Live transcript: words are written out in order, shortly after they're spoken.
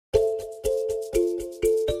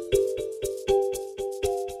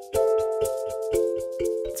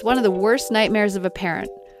It's one of the worst nightmares of a parent,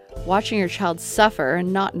 watching your child suffer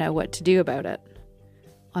and not know what to do about it.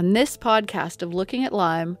 On this podcast of Looking at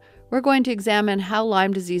Lyme, we're going to examine how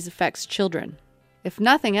Lyme disease affects children. If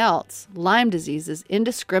nothing else, Lyme disease is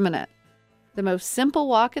indiscriminate. The most simple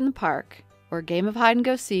walk in the park, or game of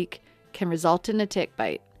hide-and-go-seek, can result in a tick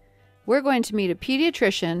bite. We're going to meet a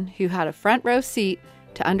pediatrician who had a front row seat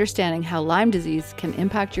to understanding how Lyme disease can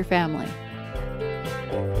impact your family.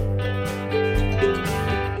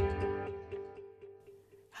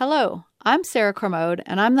 Hello, I'm Sarah Cormode,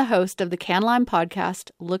 and I'm the host of the CanLyme podcast,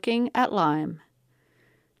 Looking at Lyme.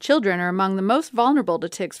 Children are among the most vulnerable to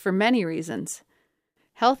ticks for many reasons.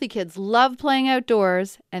 Healthy kids love playing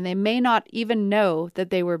outdoors, and they may not even know that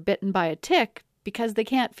they were bitten by a tick because they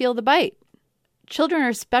can't feel the bite. Children are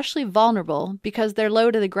especially vulnerable because they're low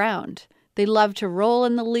to the ground. They love to roll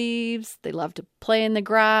in the leaves, they love to play in the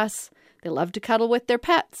grass, they love to cuddle with their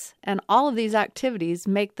pets, and all of these activities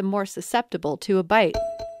make them more susceptible to a bite.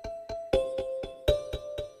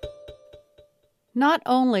 Not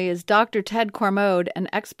only is Dr. Ted Cormode an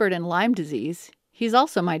expert in Lyme disease, he's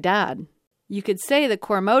also my dad. You could say the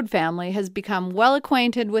Cormode family has become well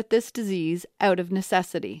acquainted with this disease out of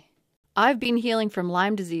necessity. I've been healing from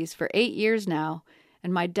Lyme disease for 8 years now,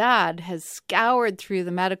 and my dad has scoured through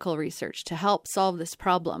the medical research to help solve this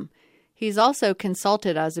problem. He's also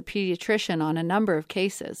consulted as a pediatrician on a number of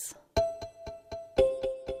cases.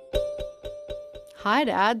 Hi,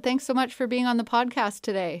 Dad. Thanks so much for being on the podcast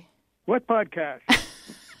today. What podcast?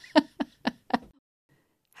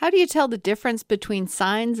 How do you tell the difference between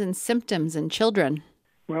signs and symptoms in children?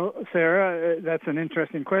 Well, Sarah, that's an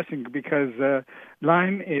interesting question because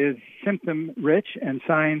Lyme is symptom-rich and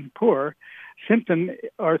sign-poor. Symptoms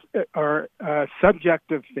are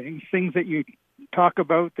subjective things that you talk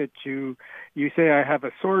about, that you say, I have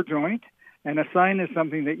a sore joint, and a sign is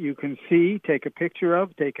something that you can see, take a picture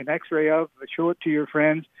of, take an x-ray of, show it to your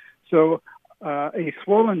friends. So a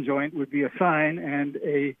swollen joint would be a sign, and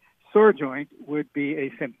a sore joint would be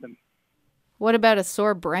a symptom. What about a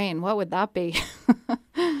sore brain? What would that be?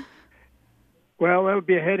 Well, that would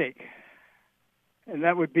be a headache, and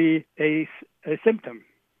that would be a symptom.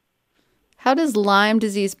 How does Lyme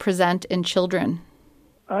disease present in children?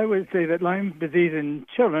 I would say that Lyme disease in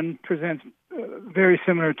children presents very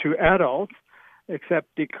similar to adults,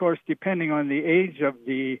 except, of course, depending on the age of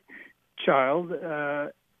the child,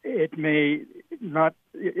 it may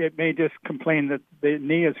just complain that the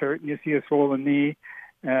knee is hurt, and you see a swollen knee,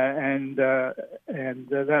 and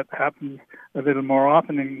that happens a little more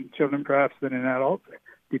often in children perhaps than in adults,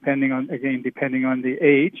 depending on the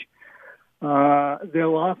age.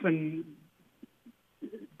 They'll often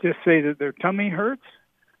just say that their tummy hurts,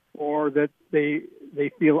 or that they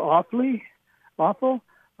feel awful.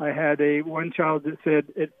 I had one child that said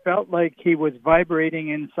it felt like he was vibrating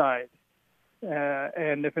inside.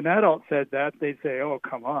 And if an adult said that, they'd say, oh,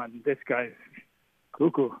 come on, this guy's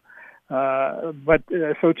cuckoo.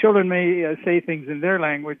 So children may say things in their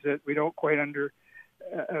language that we don't quite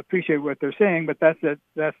appreciate what they're saying, but that's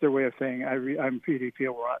their way of saying, I really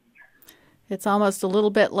feel rotten. It's almost a little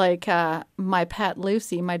bit like my pet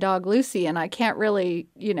Lucy, my dog Lucy, and I can't really,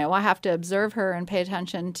 I have to observe her and pay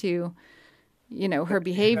attention to, her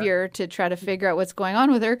behavior to try to figure out what's going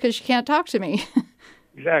on with her because she can't talk to me.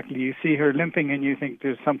 Exactly. You see her limping and you think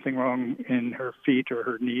there's something wrong in her feet or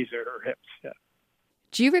her knees or her hips. Yeah.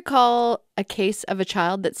 Do you recall a case of a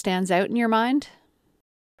child that stands out in your mind?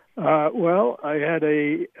 Well, I had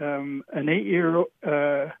a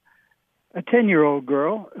 10-year-old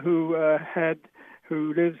girl who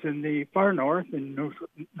lives in the far north in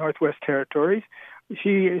Northwest Territories.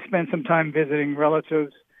 She spent some time visiting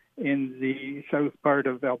relatives in the south part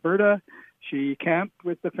of Alberta. She camped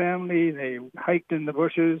with the family. They hiked in the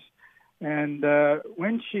bushes. And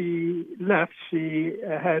when she left, she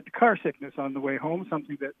had car sickness on the way home,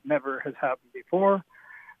 something that never has happened before.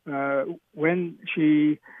 When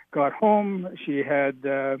she got home, she had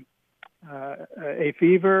a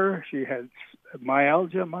fever. She had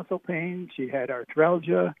myalgia, muscle pain. She had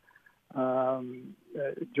arthralgia,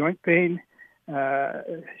 joint pain.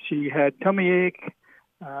 She had tummy ache.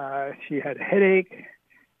 She had headache.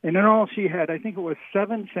 And in all, she had, I think it was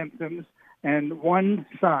 7 symptoms and one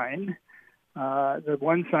sign. The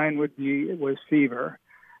one sign was fever.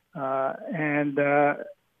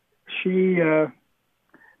 She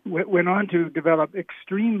went on to develop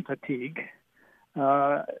extreme fatigue.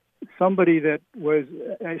 Somebody that was,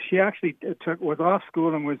 she actually was off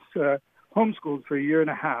school and was homeschooled for a year and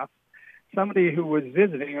a half. Somebody who was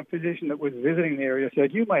visiting, a physician that was visiting the area,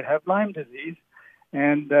 said, you might have Lyme disease.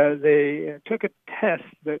 And they took a test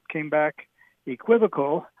that came back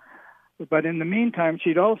equivocal But in the meantime,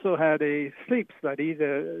 she'd also had a sleep study.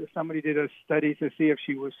 Somebody did a study to see if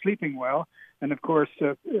she was sleeping well. And of course,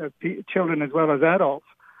 children as well as adults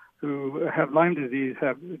who have Lyme disease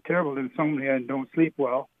have terrible insomnia and don't sleep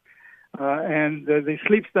well. And the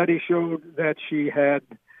sleep study showed that she had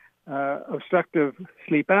obstructive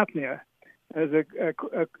sleep apnea. As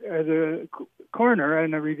a coroner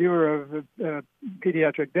and a reviewer of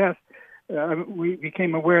pediatric deaths, we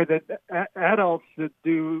became aware that adults that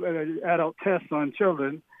do adult tests on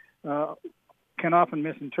children can often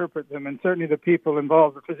misinterpret them, and certainly the people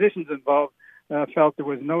involved, the physicians involved, felt there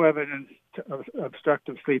was no evidence of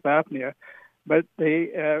obstructive sleep apnea. But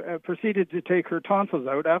they proceeded to take her tonsils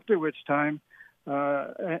out, after which time,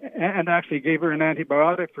 and actually gave her an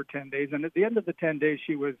antibiotic for 10 days. And at the end of the 10 days,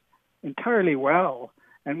 she was entirely well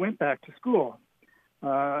and went back to school.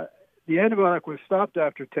 The antibiotic was stopped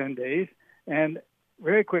after 10 days, and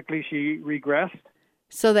very quickly she regressed.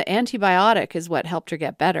 So the antibiotic is what helped her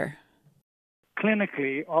get better.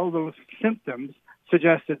 Clinically, all those symptoms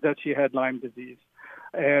suggested that she had Lyme disease.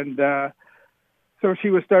 And so she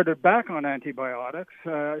was started back on antibiotics.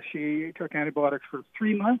 She took antibiotics for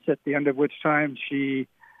 3 months, at the end of which time she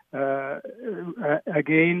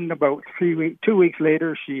again, about 2 weeks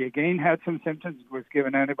later, she again had some symptoms, was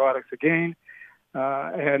given antibiotics again.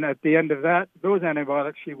 And at the end of those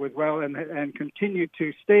antibiotics, she was well and continued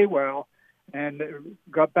to stay well and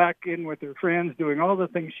got back in with her friends, doing all the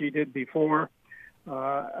things she did before.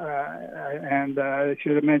 And I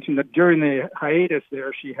should have mentioned that during the hiatus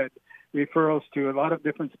there, she had referrals to a lot of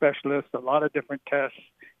different specialists, a lot of different tests,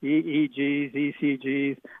 EEGs,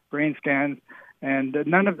 ECGs, brain scans, and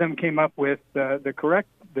none of them came up with the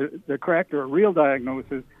correct or real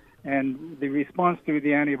diagnosis. And the response to the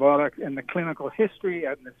antibiotic and the clinical history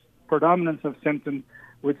and the predominance of symptoms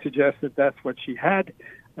would suggest that that's what she had,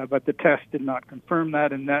 but the test did not confirm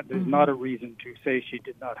that, and that is not a reason to say she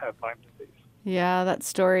did not have Lyme disease. Yeah, that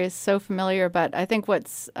story is so familiar, but I think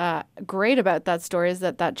what's great about that story is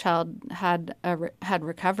that child had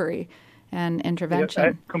recovery and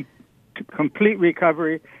intervention. Yeah, complete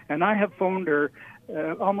recovery, and I have phoned her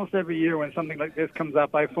almost every year when something like this comes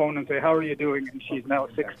up. I phone and say, "How are you doing?" And she's now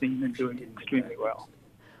 16 and doing extremely well.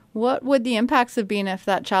 What would the impacts have been if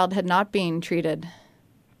that child had not been treated?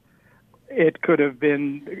 It could have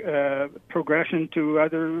been progression to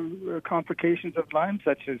other complications of Lyme,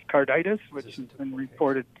 such as carditis, which has been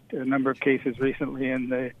reported a number of cases recently in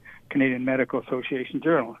the Canadian Medical Association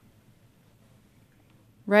Journal.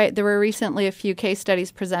 Right. There were recently a few case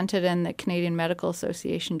studies presented in the Canadian Medical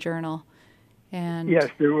Association Journal. And yes,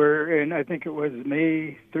 there were, and I think it was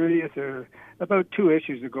May 30th or about 2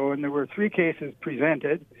 issues ago, and there were 3 cases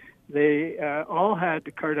presented. They all had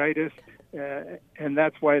carditis, and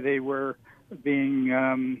that's why they were being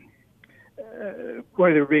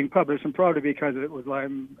published, and probably because it was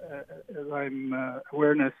Lyme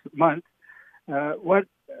Awareness Month. What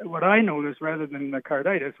I noticed, rather than the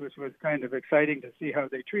carditis, which was kind of exciting to see how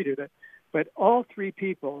they treated it, but all 3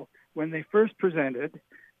 people, when they first presented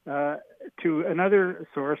to another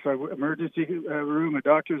source, an emergency room, a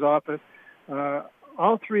doctor's office,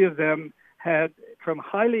 all 3 of them had, from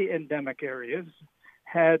highly endemic areas,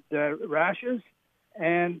 had rashes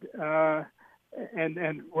and were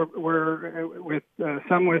with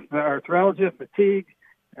some with arthralgia, fatigue,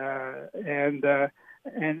 and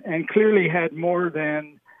clearly had more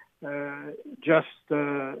than just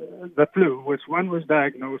the flu, which one was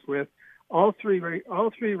diagnosed with. All three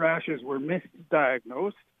rashes were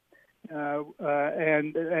misdiagnosed,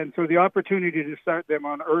 and so the opportunity to start them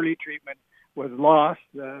on early treatment was lost.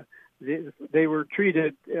 They were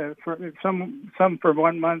treated for some for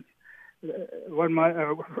 1 month,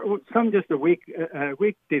 some just a week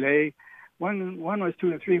delay. One was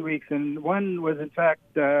 2 to 3 weeks, and one was in fact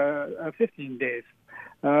 15 days,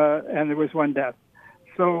 and there was 1 death.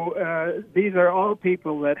 So these are all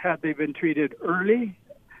people that, had they been treated early,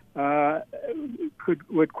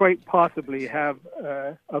 would quite possibly have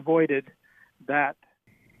avoided that.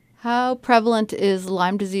 How prevalent is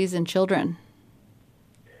Lyme disease in children?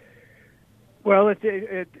 Well,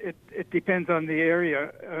 it depends on the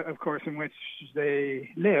area, of course, in which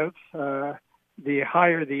they live. The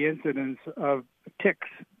higher the incidence of ticks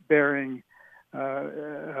bearing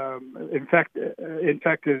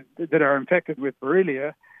infected that are infected with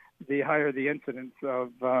Borrelia, the higher the incidence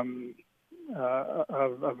of Lyme.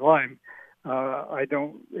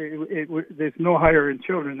 There's no higher in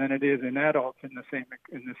children than it is in adults in the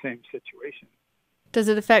same situation. Does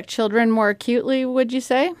it affect children more acutely, would you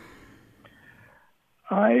say?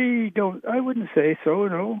 I wouldn't say so.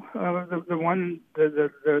 No,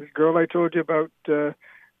 the girl I told you about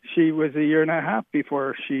she was a year and a half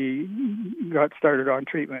before she got started on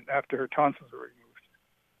treatment after her tonsils were removed.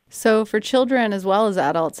 So for children as well as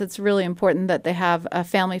adults, it's really important that they have a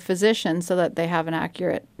family physician so that they have an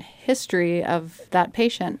accurate history of that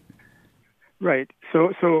patient. Right.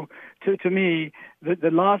 So to me,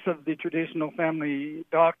 the loss of the traditional family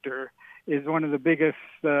doctor is one of the biggest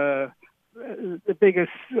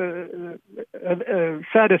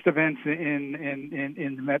saddest events in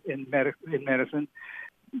medicine.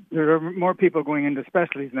 There are more people going into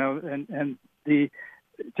specialties now, and the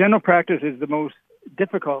general practice is the most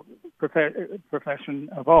difficult profession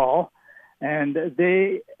of all, and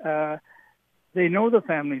they know the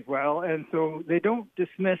families well, and so they don't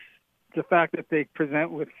dismiss the fact that they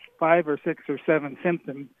present with 5 or 6 or 7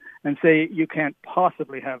 symptoms and say you can't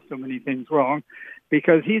possibly have so many things wrong,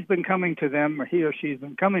 because he's been coming to them, or he or she's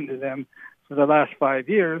been coming to them for the last 5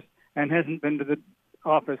 years and hasn't been to the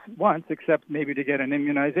office once except maybe to get an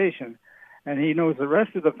immunization. And he knows the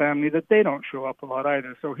rest of the family that they don't show up a lot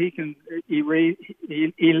either. So he can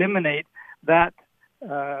eliminate that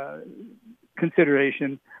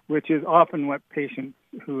consideration, which is often what patients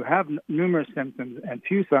who have numerous symptoms and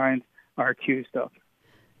few signs are accused of.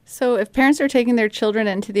 So if parents are taking their children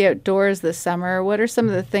into the outdoors this summer, what are some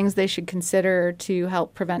of the things they should consider to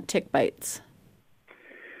help prevent tick bites?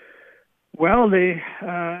 Well, they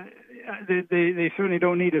certainly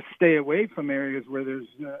don't need to stay away from areas where there's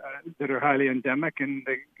that are highly endemic. And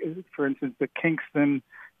for instance, the Kingston,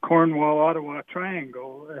 Cornwall, Ottawa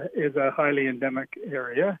triangle is a highly endemic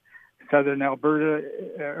area. Southern Alberta,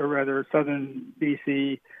 or rather southern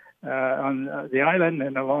BC, on the island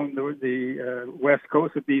and along the west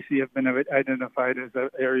coast of BC have been identified as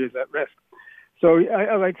areas at risk. So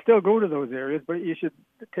I'd still go to those areas, but you should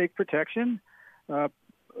take protection.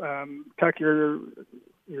 Tuck your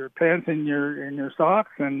pants in your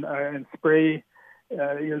socks and spray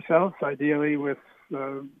yourself, ideally with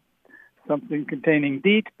something containing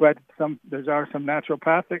DEET, but there are some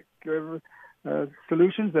naturopathic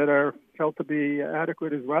solutions that are felt to be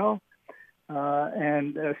adequate as well.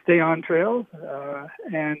 And stay on trails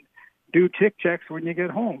and do tick checks when you get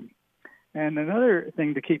home. And another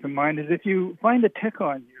thing to keep in mind is if you find a tick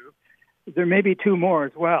on you, there may be 2 more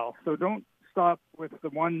as well. So don't stop with the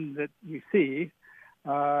one that you see.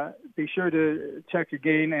 Be sure to check your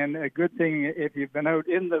gain. And a good thing, if you've been out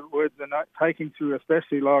in the woods and not hiking through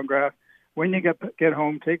especially long grass, when you get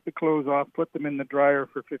home, take the clothes off, put them in the dryer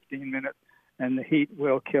for 15 minutes, and the heat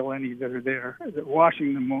will kill any that are there.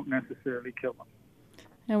 Washing them won't necessarily kill them.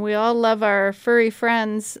 And we all love our furry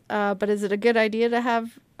friends, but is it a good idea to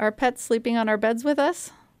have our pets sleeping on our beds with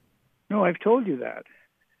us? No, I've told you that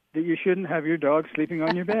you shouldn't have your dog sleeping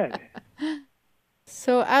on your bed.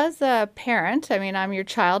 So as a parent, I mean, I'm your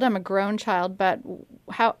child, I'm a grown child, but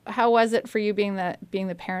how was it for you being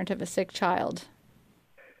the parent of a sick child?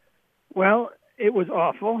 Well, it was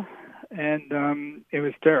awful, and it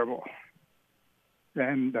was terrible.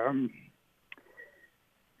 And I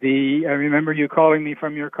remember you calling me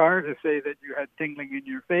from your car to say that you had tingling in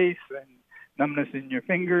your face and numbness in your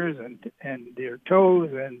fingers and your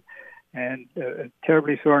toes and a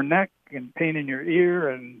terribly sore neck and pain in your ear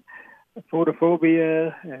and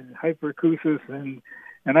photophobia and hyperacusis and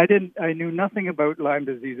I knew nothing about Lyme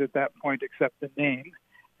disease at that point except the name.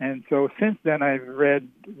 And so since then I've read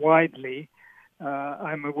widely.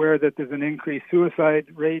 I'm aware that there's an increased suicide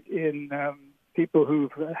rate in people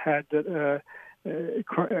who've had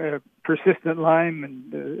persistent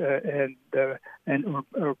Lyme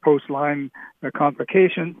or post-Lyme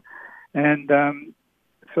complications, and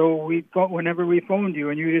so whenever we phoned you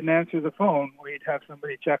and you didn't answer the phone, we'd have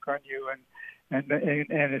somebody check on you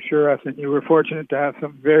and assure us. And you were fortunate to have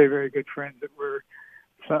some very, very good friends that were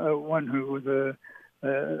one who was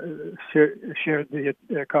shared the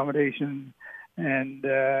accommodation and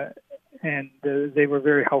they were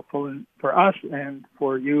very helpful for us and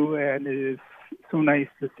for you, and it is so nice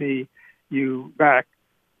to see you back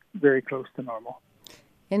very close to normal.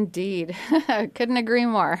 Indeed. Couldn't agree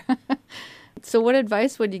more. So what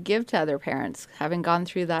advice would you give to other parents having gone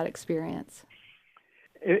through that experience?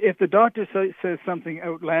 If the doctor says something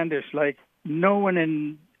outlandish like no one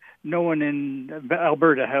in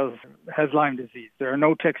Alberta has Lyme disease, there are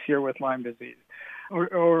no ticks here with Lyme disease,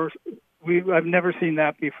 or I've never seen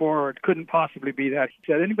that before, or it couldn't possibly be that.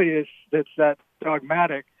 He said anybody that's that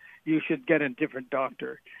dogmatic, you should get a different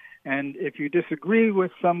doctor. And if you disagree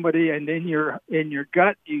with somebody and in your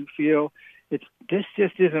gut you feel this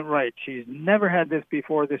just isn't right, she's never had this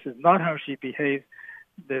before, this is not how she behaves,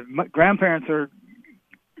 the grandparents are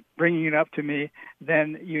bringing it up to me,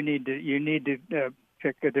 then you need to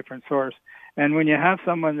pick a different source. And when you have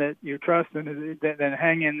someone that you trust, and then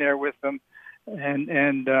hang in there with them, it's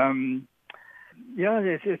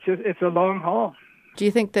a long haul. Do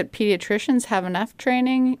you think that pediatricians have enough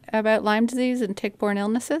training about Lyme disease and tick-borne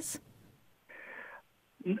illnesses?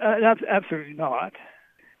 Absolutely not.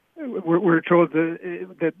 We're told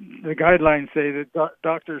that the guidelines say that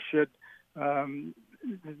doctors should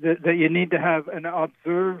that you need to have an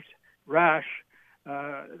observed rash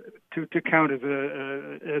to count as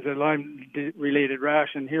a Lyme-related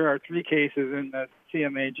rash. And here are 3 cases in the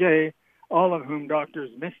CMAJ, all of whom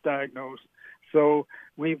doctors misdiagnosed. So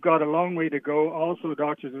we've got a long way to go. Also,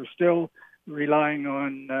 doctors are still relying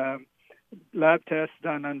on lab tests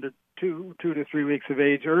done under 2 to 3 weeks of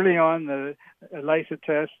age. Early on, the ELISA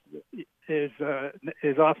test is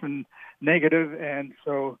often negative,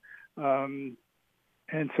 so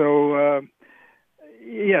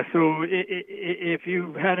if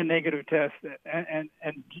you've had a negative test, and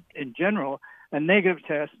in general, a negative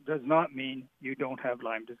test does not mean you don't have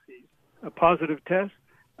Lyme disease. A positive test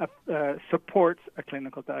supports a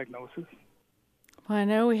clinical diagnosis. Well, I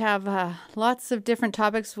know we have lots of different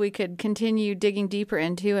topics we could continue digging deeper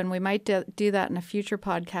into, and we might do that in a future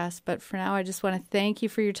podcast. But for now, I just want to thank you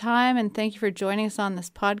for your time, and thank you for joining us on this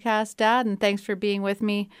podcast, Dad, and thanks for being with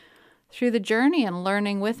me through the journey and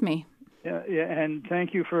learning with me. Yeah, and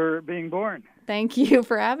thank you for being born. Thank you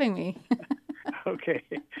for having me. Okay.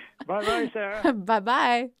 Bye-bye, Sarah.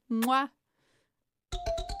 Bye-bye. Mwah.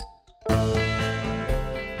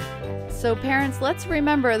 So parents, let's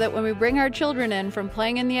remember that when we bring our children in from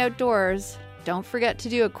playing in the outdoors, don't forget to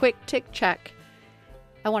do a quick tick check.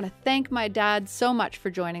 I want to thank my dad so much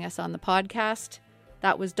for joining us on the podcast.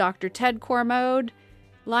 That was Dr. Ted Cormode.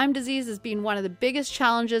 Lyme disease has been one of the biggest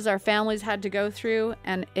challenges our families had to go through,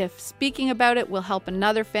 and if speaking about it will help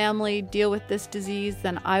another family deal with this disease,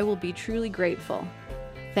 then I will be truly grateful.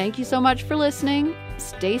 Thank you so much for listening.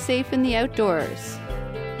 Stay safe in the outdoors.